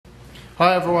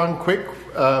Hi everyone, quick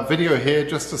video here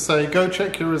just to say go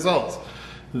check your results.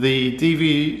 The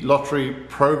DV lottery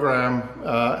program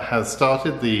has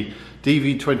started. The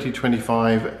DV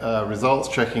 2025 results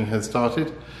checking has started.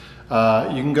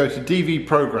 You can go to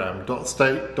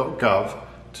dvprogram.state.gov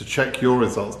to check your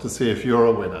results to see if you're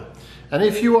a winner. And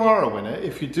if you are a winner,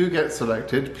 if you do get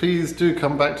selected, please do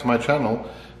come back to my channel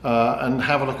and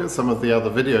have a look at some of the other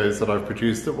videos that I've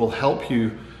produced that will help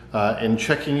you in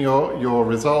checking your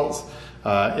results.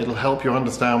 It'll help you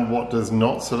understand what does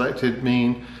not selected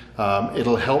mean.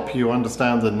 It'll help you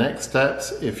understand the next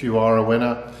steps if you are a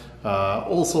winner.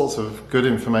 All sorts of good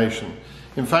information.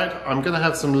 In fact, I'm going to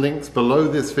have some links below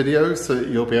this video so that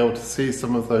you'll be able to see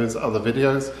some of those other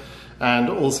videos, and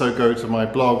also go to my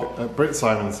blog at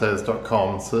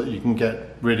BritSimonSays.com so that you can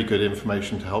get really good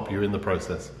information to help you in the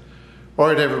process.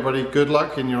 Alright everybody, good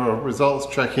luck in your results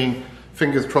checking.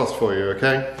 Fingers crossed for you,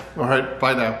 okay? Alright,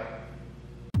 bye now.